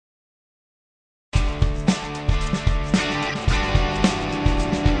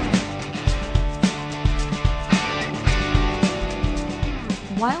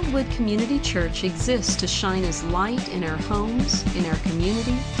Wildwood Community Church exists to shine as light in our homes, in our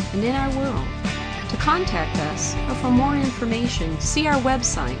community, and in our world. To contact us or for more information, see our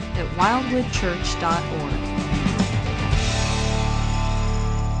website at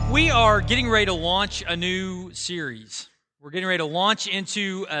wildwoodchurch.org. We are getting ready to launch a new series. We're getting ready to launch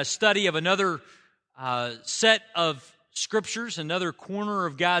into a study of another set of scriptures, another corner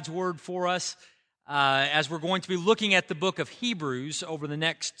of God's Word for us, as we're going to be looking at the book of Hebrews over the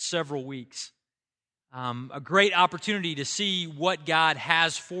next several weeks. A great opportunity to see what God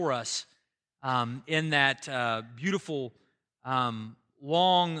has for us in that beautiful,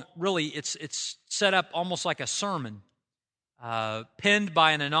 long, really, it's set up almost like a sermon, penned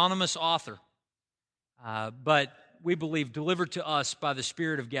by an anonymous author, but we believe delivered to us by the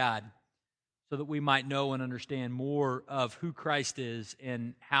Spirit of God, so that we might know and understand more of who Christ is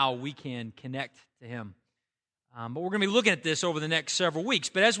and how we can connect to Him. But we're going to be looking at this over the next several weeks.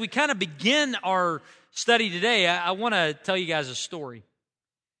 But as we kind of begin our study today, I want to tell you guys a story.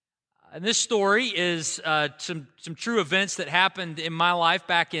 And this story is some true events that happened in my life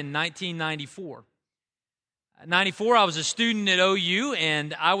back in 1994. In 94, I was a student at OU,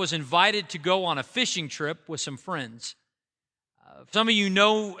 and I was invited to go on a fishing trip with some friends. Some of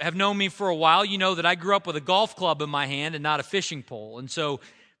you have known me for a while. You know that I grew up with a golf club in my hand and not a fishing pole. And so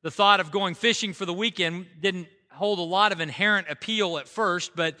the thought of going fishing for the weekend didn't hold a lot of inherent appeal at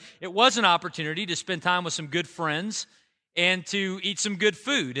first, but it was an opportunity to spend time with some good friends and to eat some good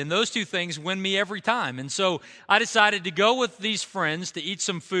food. And those two things win me every time. And so I decided to go with these friends to eat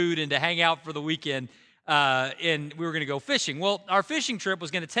some food and to hang out for the weekend, and we were going to go fishing. Well, our fishing trip was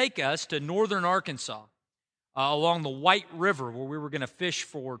going to take us to northern Arkansas, along the White River, where we were going to fish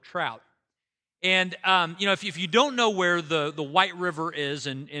for trout. And, if you don't know where the White River is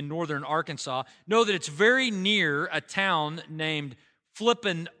in northern Arkansas, know that it's very near a town named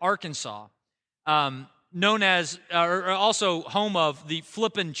Flippin, Arkansas, known as, or also home of the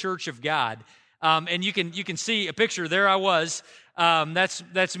Flippin Church of God. And you can see a picture. There I was.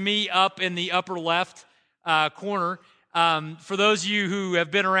 That's me up in the upper left corner. For those of you who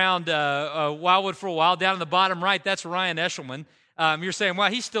have been around Wildwood for a while, down in the bottom right, that's Ryan Eshelman. You're saying, well,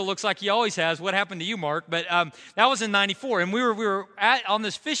 he still looks like he always has. What happened to you, Mark? But that was in 94, and we were on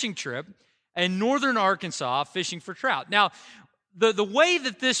this fishing trip in northern Arkansas fishing for trout. Now, the way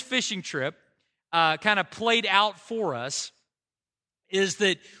that this fishing trip kind of played out for us is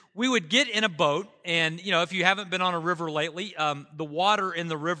that we would get in a boat, and, if you haven't been on a river lately, the water in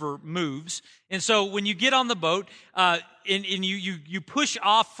the river moves. And so when you get on the boat and you push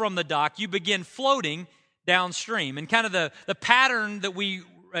off from the dock, you begin floating downstream. And kind of the pattern that we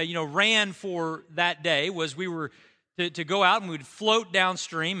ran for that day was we were to go out and we would float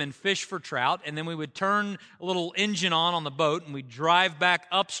downstream and fish for trout, and then we would turn a little engine on the boat and we'd drive back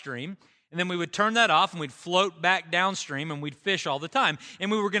upstream. And then we would turn that off and we'd float back downstream and we'd fish all the time.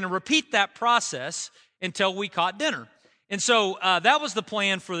 And we were going to repeat that process until we caught dinner. And so that was the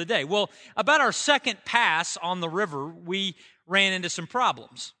plan for the day. Well, about our second pass on the river, we ran into some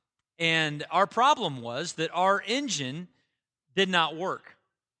problems. And our problem was that our engine did not work.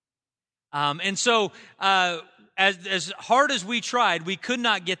 And so as hard as we tried, we could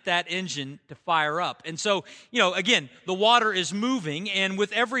not get that engine to fire up. And so, again, the water is moving, and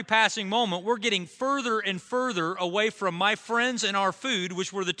with every passing moment, we're getting further and further away from my friends and our food,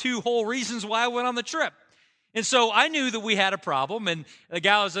 which were the two whole reasons why I went on the trip. And so I knew that we had a problem, and the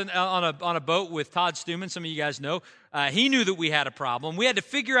guy was on a boat with Todd Stuman, some of you guys know. He knew that we had a problem. We had to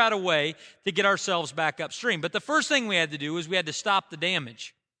figure out a way to get ourselves back upstream. But the first thing we had to do was we had to stop the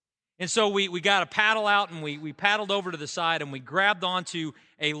damage. And so we got a paddle out, and we paddled over to the side, and we grabbed onto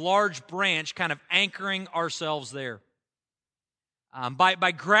a large branch, kind of anchoring ourselves there.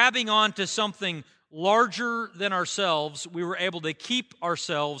 By grabbing onto something larger than ourselves, we were able to keep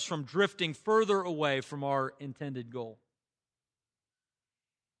ourselves from drifting further away from our intended goal.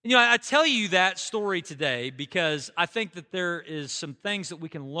 And, I tell you that story today because I think that there is some things that we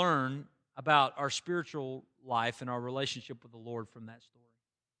can learn about our spiritual life and our relationship with the Lord from that story.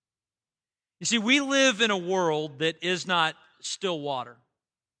 You see, we live in a world that is not still water.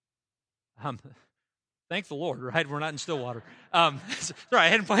 Thank the Lord, right? We're not in Stillwater. Sorry, I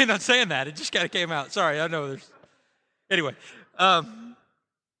hadn't planned on saying that. It just kind of came out. Sorry, I know there's... Anyway. Okay,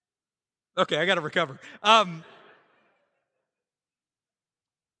 I got to recover.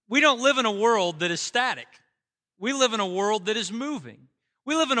 We don't live in a world that is static. We live in a world that is moving.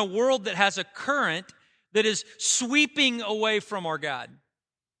 We live in a world that has a current that is sweeping away from our God.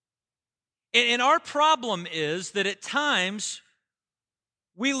 And our problem is that at times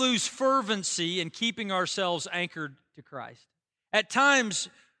we lose fervency in keeping ourselves anchored to Christ. At times,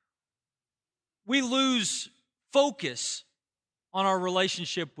 we lose focus on our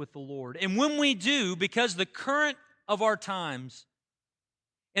relationship with the Lord. And when we do, because the current of our times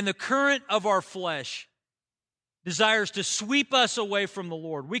and the current of our flesh desires to sweep us away from the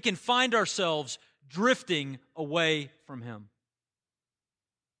Lord, we can find ourselves drifting away from Him.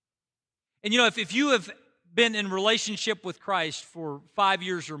 And if you have been in relationship with Christ for 5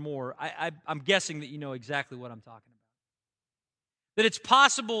 years or more, I'm guessing that you know exactly what I'm talking about. That it's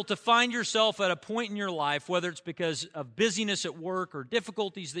possible to find yourself at a point in your life, whether it's because of busyness at work or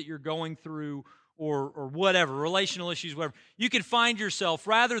difficulties that you're going through or whatever, relational issues, whatever. You can find yourself,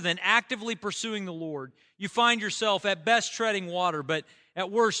 rather than actively pursuing the Lord, you find yourself at best treading water, but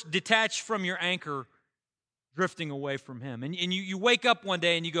at worst detached from your anchor, drifting away from Him. And you wake up one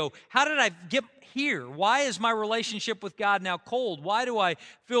day and you go, how did I get here? Why is my relationship with God now cold? Why do I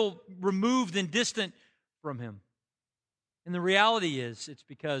feel removed and distant from Him? And the reality is, it's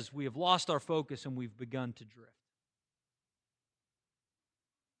because we have lost our focus and we've begun to drift.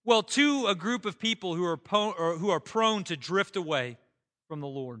 Well, to a group of people who are prone to drift away from the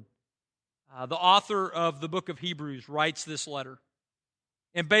Lord, the author of the book of Hebrews writes this letter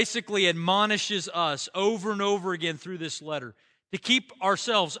and basically admonishes us over and over again through this letter to keep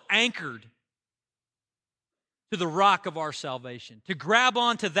ourselves anchored to the rock of our salvation, to grab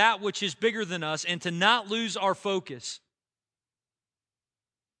onto that which is bigger than us and to not lose our focus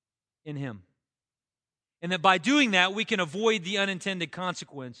in Him. And that by doing that, we can avoid the unintended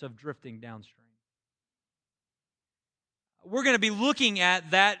consequence of drifting downstream. We're going to be looking at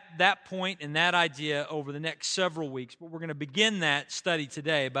that point and that idea over the next several weeks, but we're going to begin that study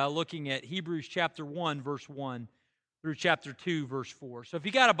today by looking at Hebrews chapter 1, verse 1 through chapter 2, verse 4. So if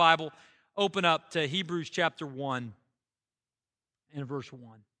you got a Bible, open up to Hebrews chapter 1 and verse 1.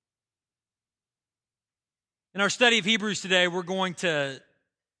 In our study of Hebrews today, we're going to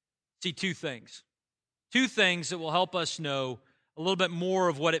see two things that will help us know a little bit more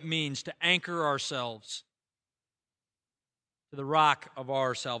of what it means to anchor ourselves to the rock of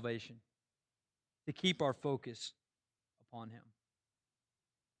our salvation, to keep our focus upon Him.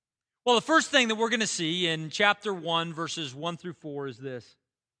 Well, the first thing that we're going to see in chapter 1, verses 1 through 4 is this.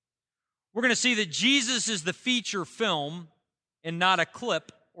 We're going to see that Jesus is the feature film and not a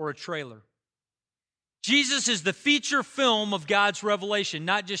clip or a trailer. Jesus is the feature film of God's revelation,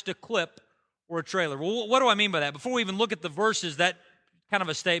 not just a clip or a trailer. Well, what do I mean by that? Before we even look at the verses, that kind of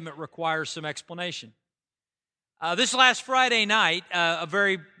a statement requires some explanation. This last Friday night, a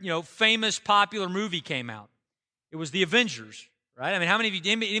very famous, popular movie came out. It was The Avengers, right? I mean, how many of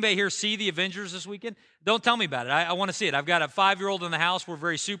you, anybody here see The Avengers this weekend? Don't tell me about it. I want to see it. I've got a 5-year-old in the house. We're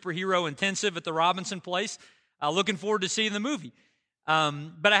very superhero intensive at the Robinson place. Looking forward to seeing the movie.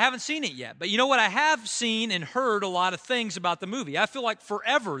 But I haven't seen it yet. But you know what? I have seen and heard a lot of things about the movie. I feel like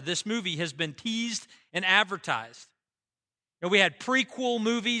forever this movie has been teased and advertised. We had prequel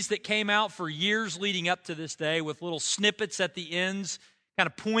movies that came out for years leading up to this day with little snippets at the ends kind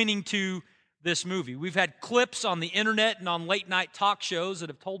of pointing to this movie. We've had clips on the internet and on late-night talk shows that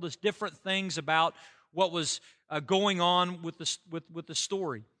have told us different things about what was going on with the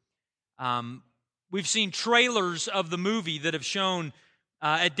story. We've seen trailers of the movie that have shown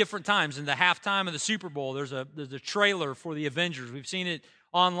at different times. In the halftime of the Super Bowl, there's a trailer for The Avengers. We've seen it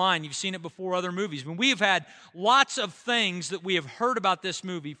online. You've seen it before other movies. We have had lots of things that we have heard about this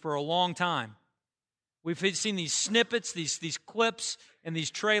movie for a long time. We've seen these snippets, these clips, and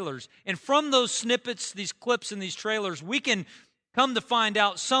these trailers. And from those snippets, these clips, and these trailers, we can come to find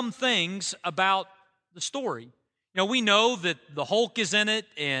out some things about the story. We know that the Hulk is in it,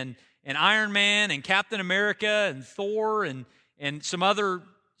 and Iron Man, and Captain America, and Thor, and some other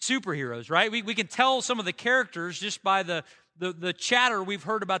superheroes, right? We can tell some of the characters just by the chatter we've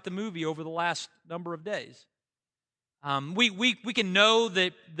heard about the movie over the last number of days. We can know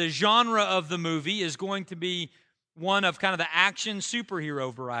that the genre of the movie is going to be one of kind of the action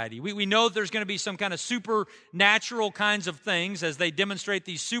superhero variety. We know there's going to be some kind of supernatural kinds of things as they demonstrate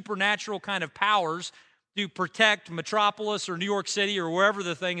these supernatural kind of powers to protect Metropolis or New York City or wherever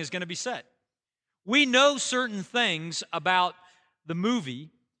the thing is going to be set. We know certain things about the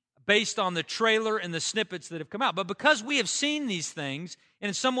movie based on the trailer and the snippets that have come out. But because we have seen these things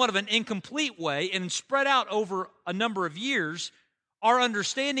in somewhat of an incomplete way and spread out over a number of years, our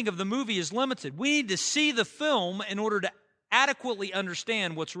understanding of the movie is limited. We need to see the film in order to adequately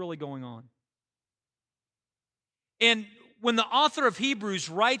understand what's really going on. And when the author of Hebrews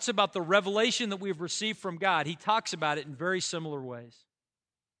writes about the revelation that we've received from God, he talks about it in very similar ways.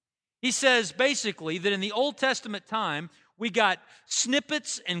 He says basically that in the Old Testament time, we got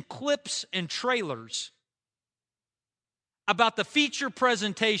snippets and clips and trailers about the feature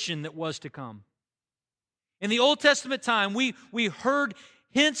presentation that was to come. In the Old Testament time, we heard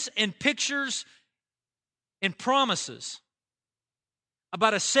hints and pictures and promises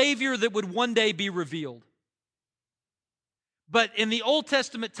about a Savior that would one day be revealed. But in the Old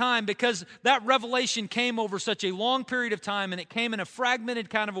Testament time, because that revelation came over such a long period of time and it came in a fragmented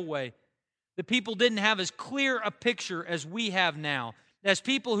kind of a way, the people didn't have as clear a picture as we have now. As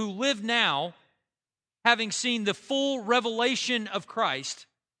people who live now, having seen the full revelation of Christ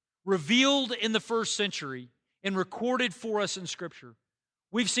revealed in the first century and recorded for us in Scripture,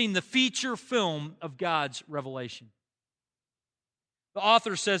 we've seen the feature film of God's revelation. The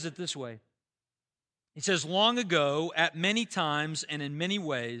author says it this way. He says, long ago, at many times and in many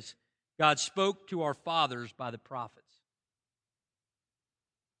ways, God spoke to our fathers by the prophets.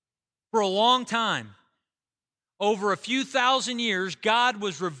 For a long time, over a few thousand years, God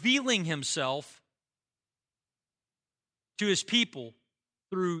was revealing himself to his people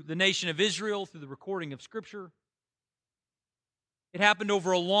through the nation of Israel, through the recording of Scripture. It happened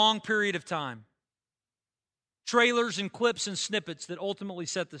over a long period of time. Trailers and clips and snippets that ultimately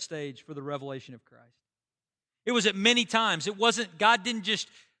set the stage for the revelation of Christ. It was at many times. God didn't just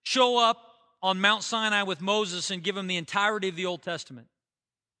show up on Mount Sinai with Moses and give him the entirety of the Old Testament.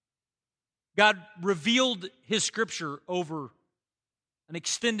 God revealed his Scripture over an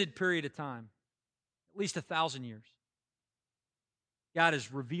extended period of time, at least 1,000 years. God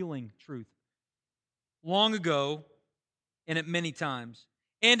is revealing truth. Long ago and at many times.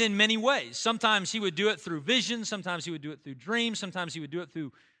 And in many ways. Sometimes he would do it through vision. Sometimes he would do it through dreams. Sometimes he would do it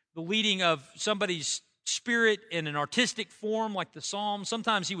through the leading of somebody's spirit in an artistic form like the Psalms.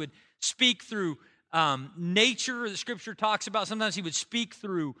 Sometimes he would speak through nature, the Scripture talks about. Sometimes he would speak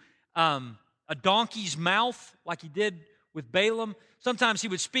through a donkey's mouth like he did with Balaam. Sometimes he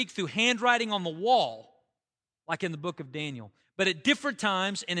would speak through handwriting on the wall like in the book of Daniel. But at different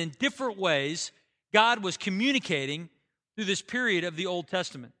times and in different ways, God was communicating through this period of the Old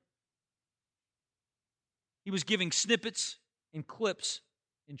Testament. He was giving snippets and clips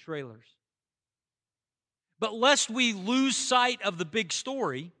and trailers. But lest we lose sight of the big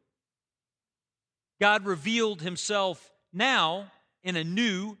story, God revealed himself now in a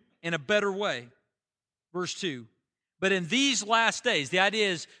new and a better way. Verse 2. But in these last days, the idea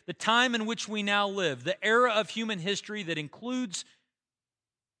is the time in which we now live, the era of human history that includes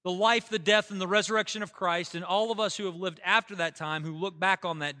the life, the death, and the resurrection of Christ, and all of us who have lived after that time who look back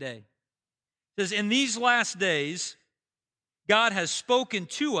on that day. It says, in these last days, God has spoken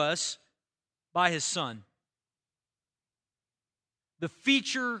to us by his Son. The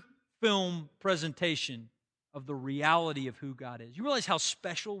feature film presentation of the reality of who God is. You realize how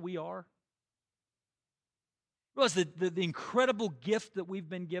special we are? You realize the incredible gift that we've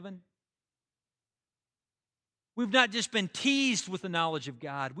been given? We've not just been teased with the knowledge of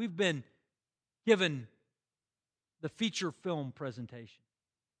God. We've been given the feature film presentation,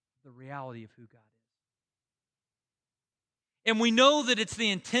 the reality of who God is. And we know that it's the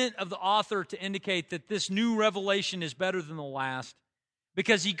intent of the author to indicate that this new revelation is better than the last,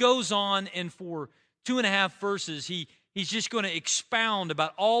 because he goes on and for 2.5 verses, he's just going to expound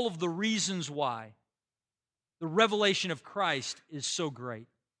about all of the reasons why the revelation of Christ is so great.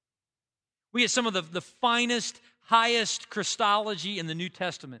 We get some of the finest, highest Christology in the New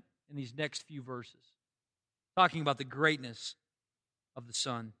Testament in these next few verses, talking about the greatness of the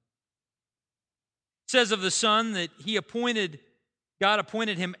Son. It says of the Son that God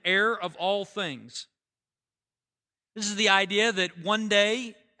appointed him heir of all things. This is the idea that one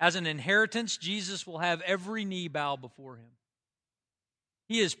day, as an inheritance, Jesus will have every knee bow before him.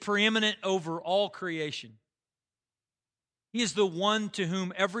 He is preeminent over all creation. He is the one to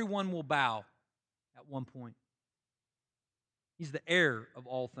whom everyone will bow at one point. He's the heir of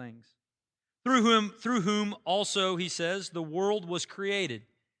all things. Through whom also, he says, the world was created.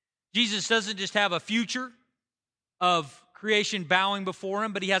 Jesus doesn't just have a future of creation bowing before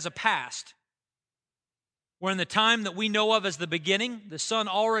him, but he has a past. Where in the time that we know of as the beginning, the Son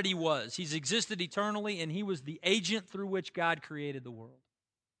already was. He's existed eternally, and he was the agent through which God created the world.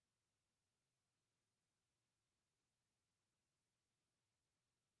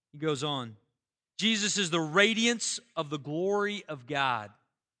 He goes on. Jesus is the radiance of the glory of God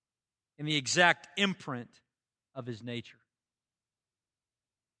and the exact imprint of his nature.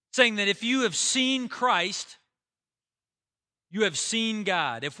 Saying that if you have seen Christ, you have seen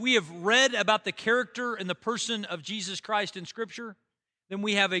God. If we have read about the character and the person of Jesus Christ in Scripture, then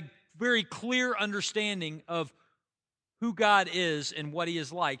we have a very clear understanding of who God is and what he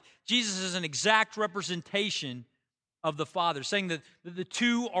is like. Jesus is an exact representation of the Father, saying that the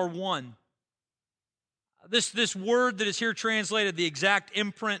two are one. This word that is here translated, the exact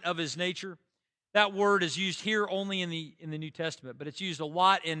imprint of his nature, that word is used here only in the New Testament, but it's used a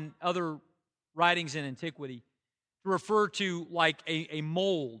lot in other writings in antiquity to refer to like a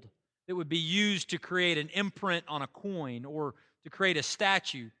mold that would be used to create an imprint on a coin, or to create a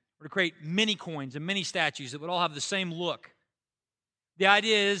statue, or to create many coins and many statues that would all have the same look. The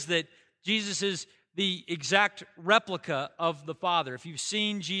idea is that Jesus is the exact replica of the Father. If you've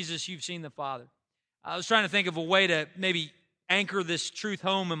seen Jesus, you've seen the Father. I was trying to think of a way to maybe anchor this truth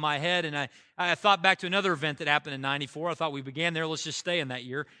home in my head, and I thought back to another event that happened in 94. I thought we began there. Let's just stay in that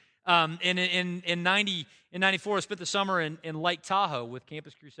year. In 94, I spent the summer in Lake Tahoe with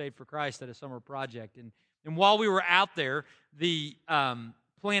Campus Crusade for Christ at a summer project. And while we were out there, the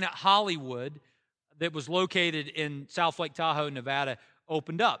Planet Hollywood that was located in South Lake Tahoe, Nevada,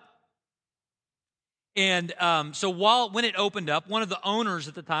 opened up. And so when it opened up, one of the owners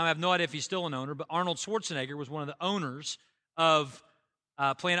at the time, I have no idea if he's still an owner, but Arnold Schwarzenegger was one of the owners of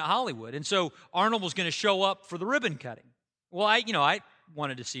Planet Hollywood. And so Arnold was going to show up for the ribbon cutting. Well, I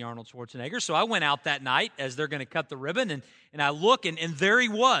wanted to see Arnold Schwarzenegger, so I went out that night as they're going to cut the ribbon, and I look, and there he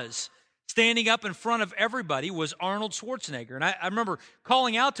was, standing up in front of everybody was Arnold Schwarzenegger. And I remember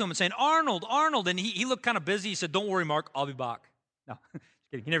calling out to him and saying, Arnold, Arnold, and he looked kind of busy. He said, don't worry, Mark, I'll be back. No, just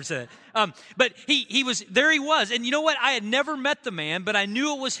kidding, he never said that. But he was, there he was. And you know what? I had never met the man, but I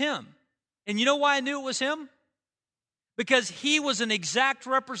knew it was him. And you know why I knew it was him? Because he was an exact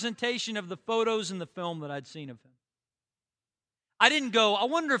representation of the photos in the film that I'd seen of him. I didn't go, I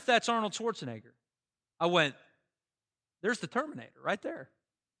wonder if that's Arnold Schwarzenegger. I went, there's the Terminator right there.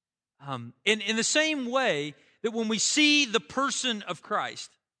 In the same way that when we see the person of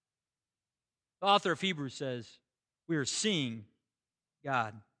Christ, the author of Hebrews says, we are seeing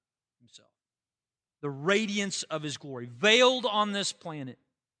God himself. The radiance of his glory, veiled on this planet,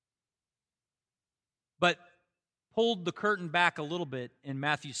 but pulled the curtain back a little bit in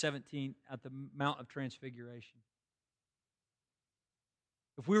Matthew 17 at the Mount of Transfiguration.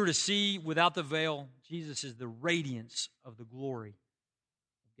 If we were to see without the veil, Jesus is the radiance of the glory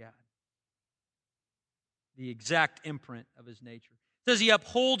of God. The exact imprint of his nature. It says he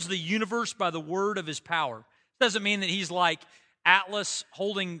upholds the universe by the word of his power. It doesn't mean that he's like Atlas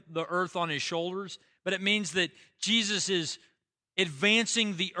holding the earth on his shoulders, but it means that Jesus is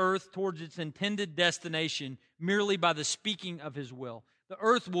advancing the earth towards its intended destination merely by the speaking of his will. The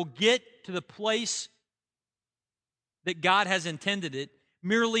earth will get to the place that God has intended it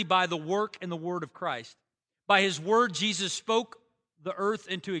merely by the work and the word of Christ. By his word, Jesus spoke the earth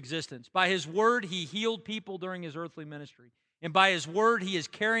into existence. By his word, he healed people during his earthly ministry. And by his word, he is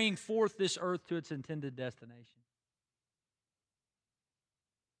carrying forth this earth to its intended destination.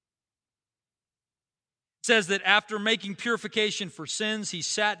 It says that after making purification for sins, he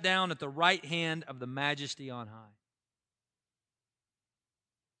sat down at the right hand of the Majesty on high.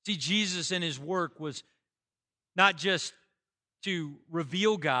 See, Jesus in his work was not just to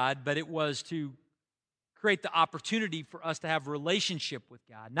reveal God, but it was to create the opportunity for us to have relationship with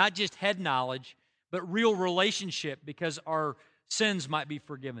God. Not just head knowledge, but real relationship, because our sins might be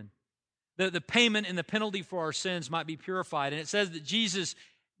forgiven. The payment and the penalty for our sins might be purified. And it says that Jesus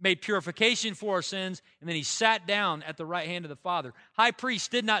made purification for our sins, and then he sat down at the right hand of the Father. High priests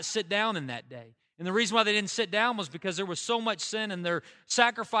did not sit down in that day. And the reason why they didn't sit down was because there was so much sin and their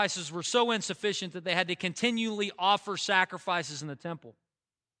sacrifices were so insufficient that they had to continually offer sacrifices in the temple.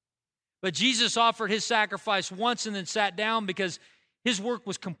 But Jesus offered his sacrifice once and then sat down because his work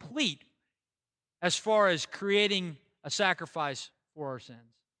was complete as far as creating a sacrifice for our sins.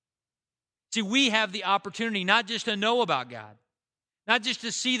 See, we have the opportunity not just to know about God, not just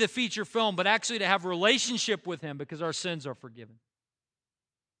to see the feature film, but actually to have a relationship with him because our sins are forgiven.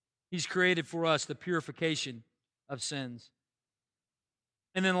 He's created for us the purification of sins.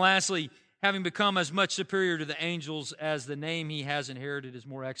 And then lastly, having become as much superior to the angels as the name he has inherited is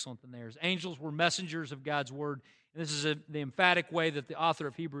more excellent than theirs. Angels were messengers of God's word. And this is the emphatic way that the author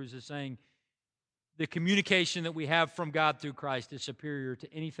of Hebrews is saying the communication that we have from God through Christ is superior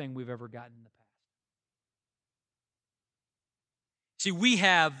to anything we've ever gotten in the past. See, we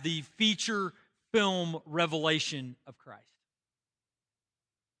have the feature film revelation of Christ.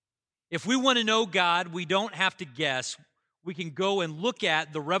 If we want to know God, we don't have to guess. We can go and look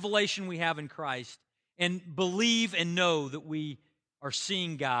at the revelation we have in Christ and believe and know that we are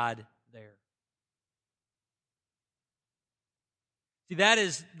seeing God there. See, that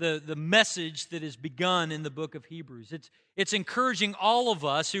is the message that is begun in the book of Hebrews. It's encouraging all of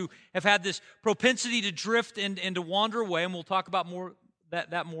us who have had this propensity to drift and to wander away, and we'll talk about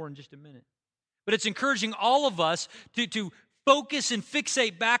that more in just a minute. But it's encouraging all of us to focus and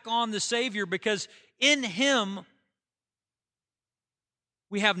fixate back on the Savior, because in Him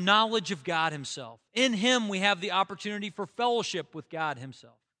we have knowledge of God Himself. In Him we have the opportunity for fellowship with God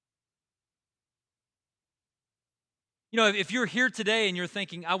Himself. You know, if you're here today and you're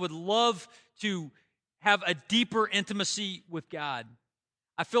thinking, I would love to have a deeper intimacy with God.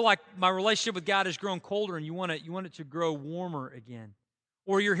 I feel like my relationship with God has grown colder and you want it to grow warmer again.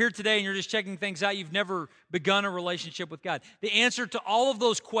 Or you're here today and you're just checking things out. You've never begun a relationship with God. The answer to all of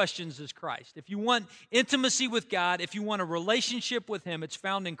those questions is Christ. If you want intimacy with God, if you want a relationship with Him, it's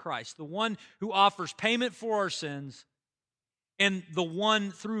found in Christ, the one who offers payment for our sins and the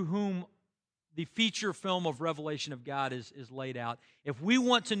one through whom the feature film of revelation of God is laid out. If we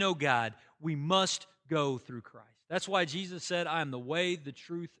want to know God, we must go through Christ. That's why Jesus said, I am the way, the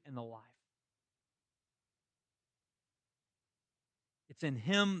truth, and the life. It's in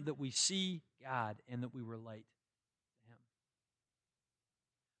Him that we see God and that we relate to Him.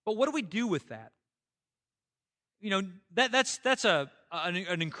 But what do we do with that? You know, that's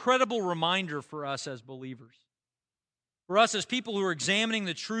an incredible reminder for us as believers. For us as people who are examining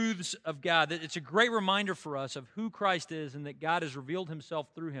the truths of God, that it's a great reminder for us of who Christ is and that God has revealed Himself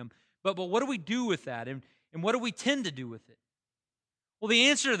through Him. But what do we do with that? And what do we tend to do with it? Well, the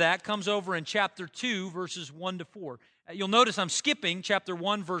answer to that comes over in chapter 2, verses 1 to 4. You'll notice I'm skipping chapter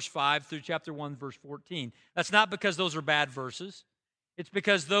 1, verse 5 through chapter 1, verse 14. That's not because those are bad verses. It's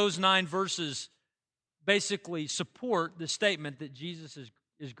because those 9 verses basically support the statement that Jesus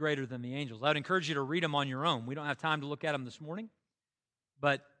is greater than the angels. I would encourage you to read them on your own. We don't have time to look at them this morning,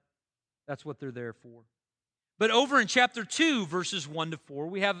 but that's what they're there for. But over in chapter 2, verses 1 to 4,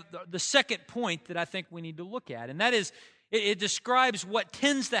 we have the second point that I think we need to look at, and that is it describes what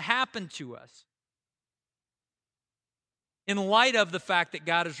tends to happen to us in light of the fact that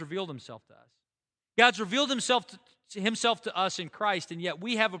God has revealed Himself to us. God's revealed Himself to us in Christ, and yet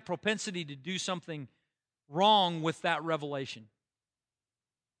we have a propensity to do something wrong with that revelation.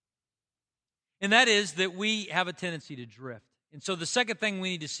 And that is that we have a tendency to drift. And so the second thing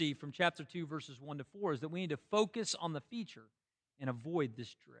we need to see from chapter 2, verses 1 to 4 is that we need to focus on the feature and avoid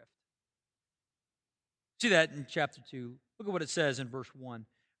this drift. See that in chapter 2. Look at what it says in verse 1.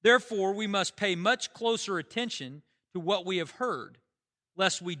 Therefore, we must pay much closer attention to what we have heard,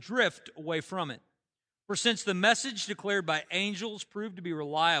 lest we drift away from it. For since the message declared by angels proved to be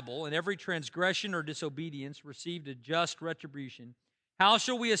reliable, and every transgression or disobedience received a just retribution, how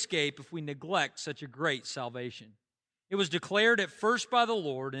shall we escape if we neglect such a great salvation? It was declared at first by the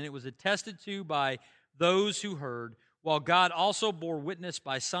Lord, and it was attested to by those who heard, while God also bore witness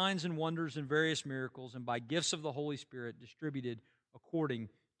by signs and wonders and various miracles, and by gifts of the Holy Spirit distributed according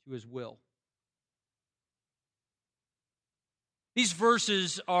to His will. These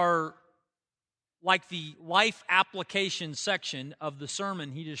verses are like the life application section of the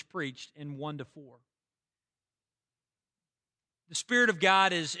sermon he just preached in 1 to 4. The Spirit of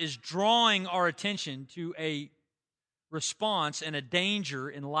God is drawing our attention to a response and a danger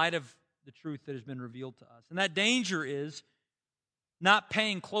in light of the truth that has been revealed to us. And that danger is not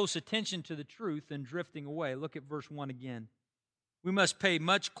paying close attention to the truth and drifting away. Look at verse 1 again. We must pay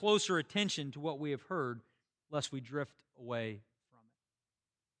much closer attention to what we have heard, lest we drift away from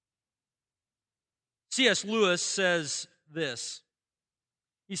it. C.S. Lewis says this.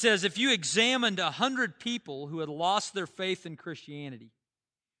 He says, if you examined 100 people who had lost their faith in Christianity,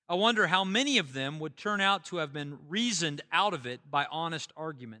 I wonder how many of them would turn out to have been reasoned out of it by honest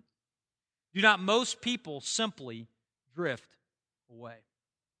argument. Do not most people simply drift away?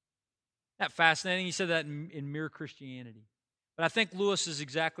 Isn't that fascinating? He said that in Mere Christianity. But I think Lewis is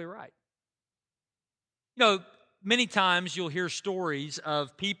exactly right. You know, many times you'll hear stories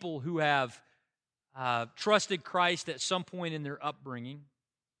of people who have trusted Christ at some point in their upbringing,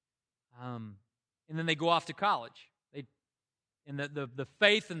 and then they go off to college. And the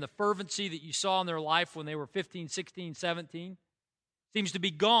faith and the fervency that you saw in their life when they were 15, 16, 17 seems to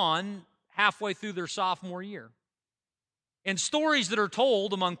be gone halfway through their sophomore year. And stories that are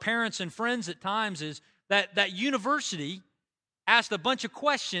told among parents and friends at times is that university asked a bunch of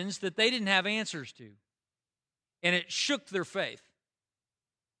questions that they didn't have answers to. And it shook their faith.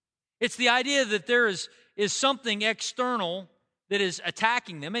 It's the idea that there is something external that is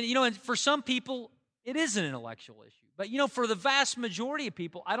attacking them. And, you know, and for some people, it is an intellectual issue. But, you know, for the vast majority of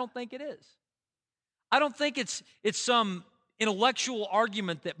people, I don't think it is. I don't think it's some intellectual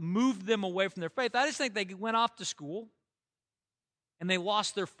argument that moved them away from their faith. I just think they went off to school and they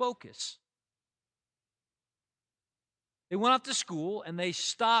lost their focus. They went off to school and they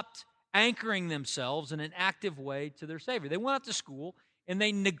stopped anchoring themselves in an active way to their Savior. They went off to school and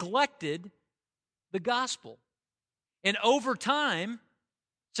they neglected the gospel. And over time,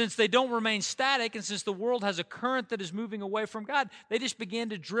 since they don't remain static, and since the world has a current that is moving away from God, they just begin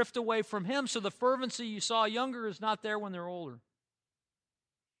to drift away from Him. So the fervency you saw younger is not there when they're older.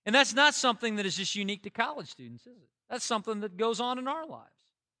 And that's not something that is just unique to college students, is it? That's something that goes on in our lives.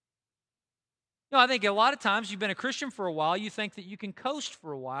 I think a lot of times you've been a Christian for a while, you think that you can coast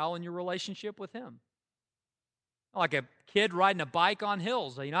for a while in your relationship with Him. Like a kid riding a bike on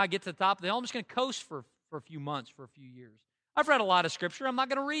hills. I get to the top of the hill, I'm just going to coast for a few months, for a few years. I've read a lot of Scripture, I'm not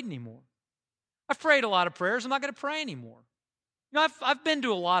going to read anymore. I've prayed a lot of prayers, I'm not going to pray anymore. I've been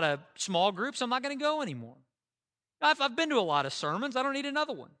to a lot of small groups, I'm not going to go anymore. I've been to a lot of sermons, I don't need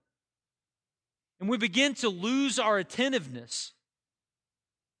another one. And we begin to lose our attentiveness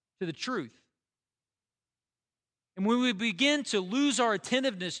to the truth. And when we begin to lose our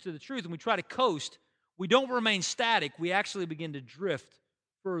attentiveness to the truth and we try to coast, we don't remain static, we actually begin to drift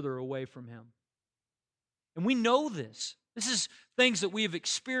further away from Him. And we know this. This is things that we have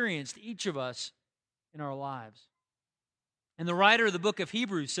experienced, each of us, in our lives. And the writer of the book of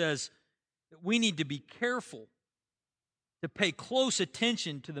Hebrews says that we need to be careful to pay close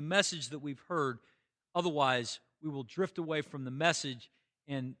attention to the message that we've heard. Otherwise, we will drift away from the message,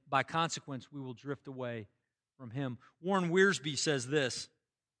 and by consequence, we will drift away from Him. Warren Wiersbe says this.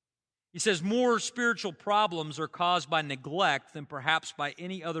 He says, more spiritual problems are caused by neglect than perhaps by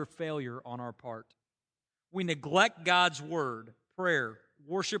any other failure on our part. We neglect God's Word, prayer,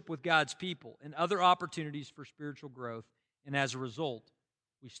 worship with God's people, and other opportunities for spiritual growth, and as a result,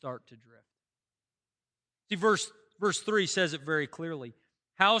 we start to drift. See, verse 3 says it very clearly.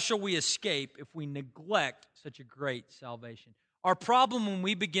 How shall we escape if we neglect such a great salvation? Our problem when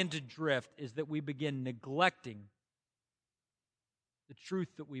we begin to drift is that we begin neglecting the truth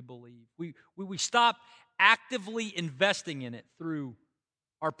that we believe. We stop actively investing in it through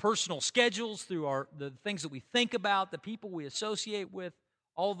our personal schedules, through the things that we think about, the people we associate with,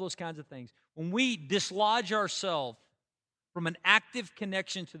 all of those kinds of things. When we dislodge ourselves from an active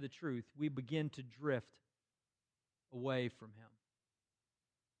connection to the truth, we begin to drift away from Him.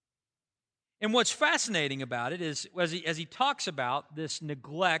 And what's fascinating about it is, as he talks about this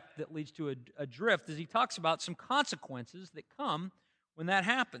neglect that leads to a drift, is he talks about some consequences that come when that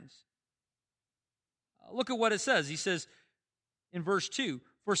happens. Look at what it says. He says in verse 2,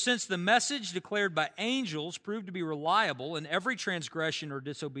 for since the message declared by angels proved to be reliable, and every transgression or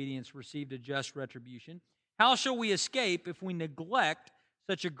disobedience received a just retribution, how shall we escape if we neglect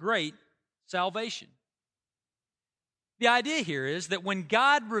such a great salvation? The idea here is that when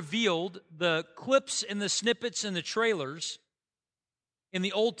God revealed the clips and the snippets and the trailers in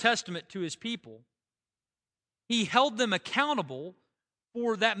the Old Testament to His people, He held them accountable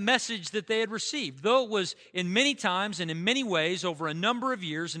for that message that they had received. Though it was in many times and in many ways over a number of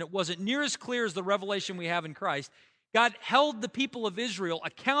years, and it wasn't near as clear as the revelation we have in Christ, God held the people of Israel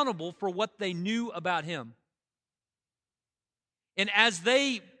accountable for what they knew about Him. And as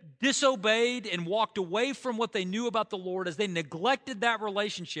they disobeyed and walked away from what they knew about the Lord, as they neglected that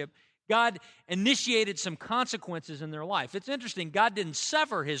relationship, God initiated some consequences in their life. It's interesting, God didn't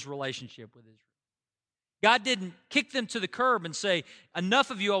sever His relationship with Israel. God didn't kick them to the curb and say,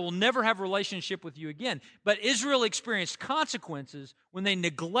 enough of you, I will never have a relationship with you again. But Israel experienced consequences when they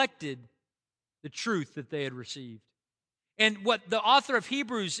neglected the truth that they had received. And what the author of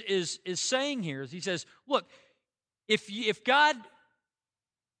Hebrews is saying here is he says, look, if God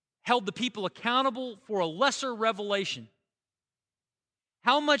held the people accountable for a lesser revelation,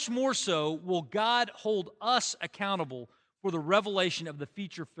 how much more so will God hold us accountable for the revelation of the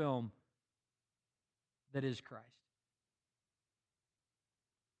feature film that is Christ?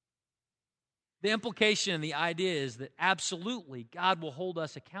 The implication and the idea is that absolutely God will hold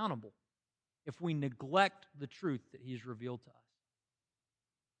us accountable if we neglect the truth that He's revealed to us.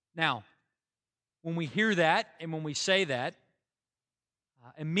 Now, when we hear that and when we say that,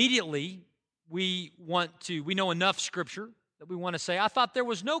 immediately we know enough Scripture that we want to say, I thought there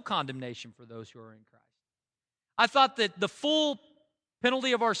was no condemnation for those who are in Christ. I thought that the full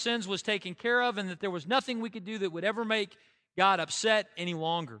penalty of our sins was taken care of and that there was nothing we could do that would ever make God upset any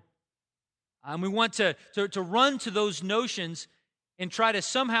longer. And we want to run to those notions and try to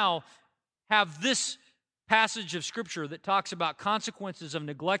somehow have this passage of Scripture that talks about consequences of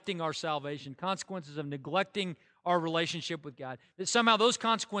neglecting our salvation, consequences of neglecting our relationship with God, that somehow those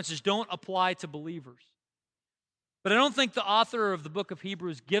consequences don't apply to believers. But I don't think the author of the book of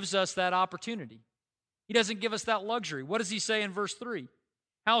Hebrews gives us that opportunity. He doesn't give us that luxury. What does he say in verse 3?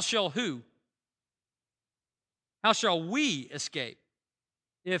 How shall who? How shall we escape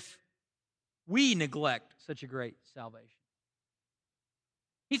if we neglect such a great salvation?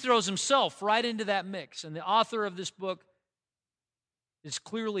 He throws himself right into that mix. And the author of this book is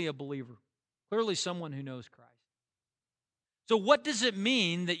clearly a believer, clearly someone who knows Christ. So what does it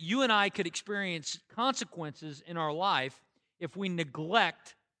mean that you and I could experience consequences in our life if we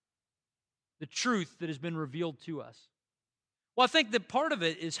neglect the truth that has been revealed to us? Well, I think that part of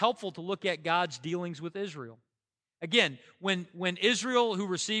it is helpful to look at God's dealings with Israel. Again, when Israel, who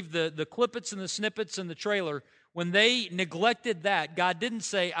received the clippets and the snippets and the trailer, when they neglected that, God didn't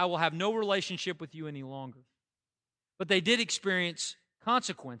say, I will have no relationship with you any longer. But they did experience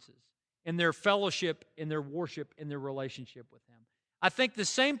consequences in their fellowship, in their worship, in their relationship with Him. I think the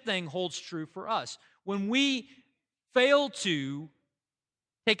same thing holds true for us. When we fail to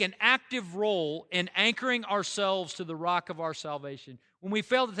take an active role in anchoring ourselves to the rock of our salvation, when we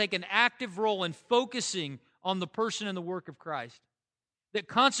fail to take an active role in focusing on the person and the work of Christ, that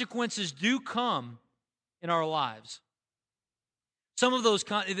consequences do come in our lives. Some of those,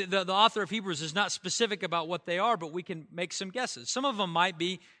 the author of Hebrews is not specific about what they are, but we can make some guesses. Some of them might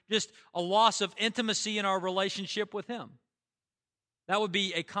be just a loss of intimacy in our relationship with Him. That would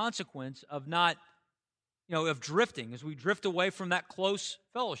be a consequence of not, of drifting, as we drift away from that close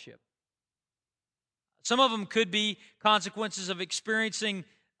fellowship. Some of them could be consequences of experiencing,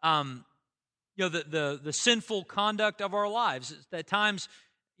 the sinful conduct of our lives. At times,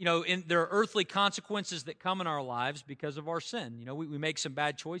 there are earthly consequences that come in our lives because of our sin. We make some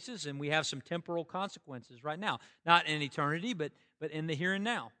bad choices, and we have some temporal consequences right now. Not in eternity, but in the here and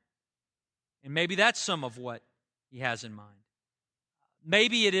now. And maybe that's some of what He has in mind.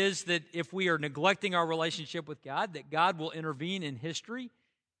 Maybe it is that if we are neglecting our relationship with God, that God will intervene in history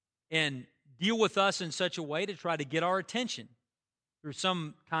and deal with us in such a way to try to get our attention through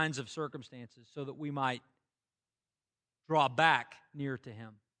some kinds of circumstances so that we might draw back near to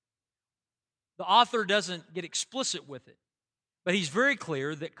Him. The author doesn't get explicit with it, but he's very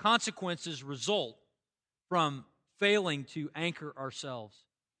clear that consequences result from failing to anchor ourselves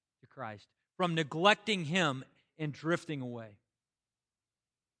to Christ, from neglecting Him and drifting away.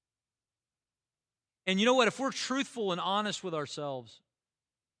 And you know what? If we're truthful and honest with ourselves,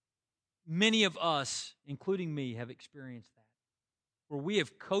 many of us, including me, have experienced that, where we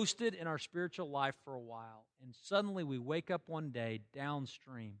have coasted in our spiritual life for a while, and suddenly we wake up one day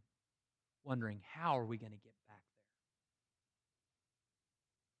downstream wondering, how are we going to get back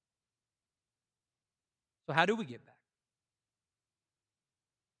there? So how do we get back?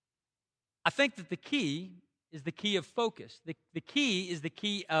 I think that the key is the key of focus. The key is the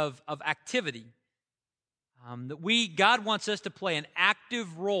key of activity. God wants us to play an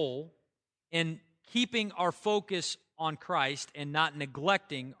active role in keeping our focus on Christ and not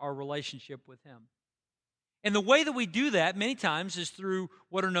neglecting our relationship with Him. And the way that we do that many times is through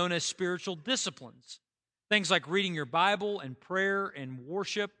what are known as spiritual disciplines. Things like reading your Bible and prayer and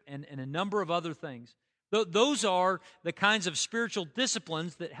worship and a number of other things. Those are the kinds of spiritual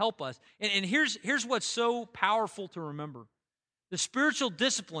disciplines that help us. And here's what's so powerful to remember. The spiritual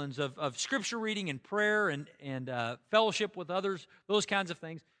disciplines of Scripture reading and prayer and fellowship with others, those kinds of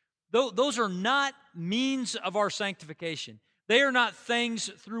things, those are not means of our sanctification. They are not things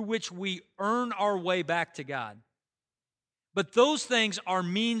through which we earn our way back to God. But those things are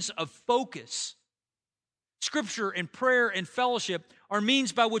means of focus. Scripture and prayer and fellowship are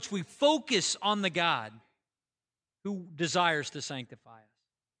means by which we focus on the God who desires to sanctify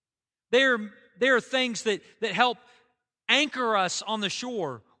us. They are things that help anchor us on the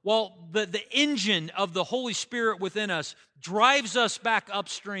shore while the engine of the Holy Spirit within us drives us back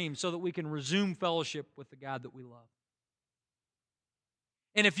upstream so that we can resume fellowship with the God that we love.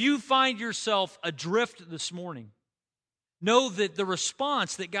 And if you find yourself adrift this morning, know that the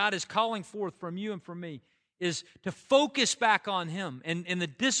response that God is calling forth from you and from me is to focus back on Him. And the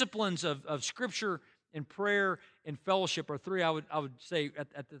disciplines of Scripture and prayer and fellowship are three I would say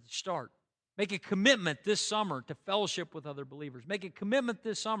at the start. Make a commitment this summer to fellowship with other believers. Make a commitment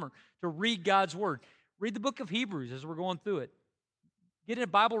this summer to read God's Word. Read the book of Hebrews as we're going through it. Get in a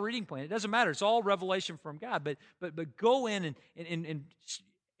Bible reading plan. It doesn't matter. It's all revelation from God. But go in and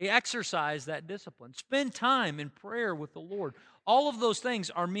exercise that discipline. Spend time in prayer with the Lord. All of those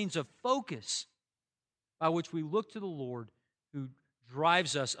things are means of focus by which we look to the Lord who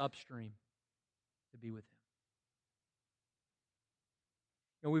drives us upstream to be with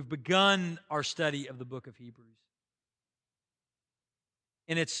Him. We've begun our study of the book of Hebrews.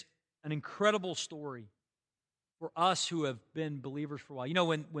 And it's an incredible story for us who have been believers for a while.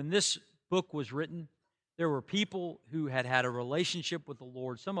 When this book was written, there were people who had a relationship with the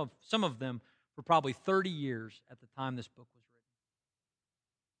Lord, some of them for probably 30 years at the time this book was written.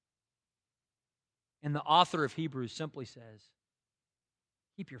 And the author of Hebrews simply says,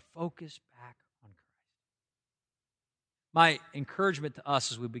 Keep your focus back on Christ. My encouragement to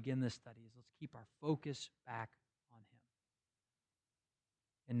us as we begin this study is let's keep our focus back on Him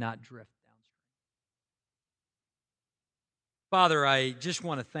and not drift downstream. Father, I just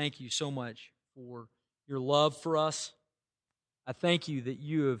want to thank you so much for your love for us. I thank you that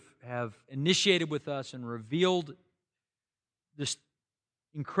you have initiated with us and revealed this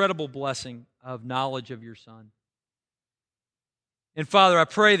incredible blessing of knowledge of your Son. And Father, I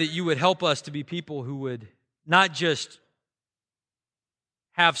pray that you would help us to be people who would not just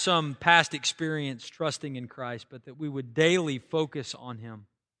have some past experience trusting in Christ, but that we would daily focus on Him.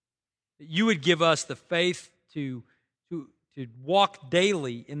 That you would give us the faith to walk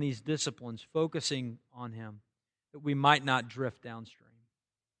daily in these disciplines, focusing on Him, that we might not drift downstream.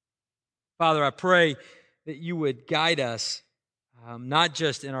 Father, I pray that you would guide us, not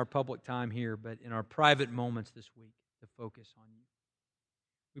just in our public time here, but in our private moments this week, to focus on you.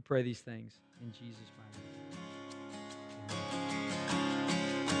 We pray these things in Jesus' mighty name.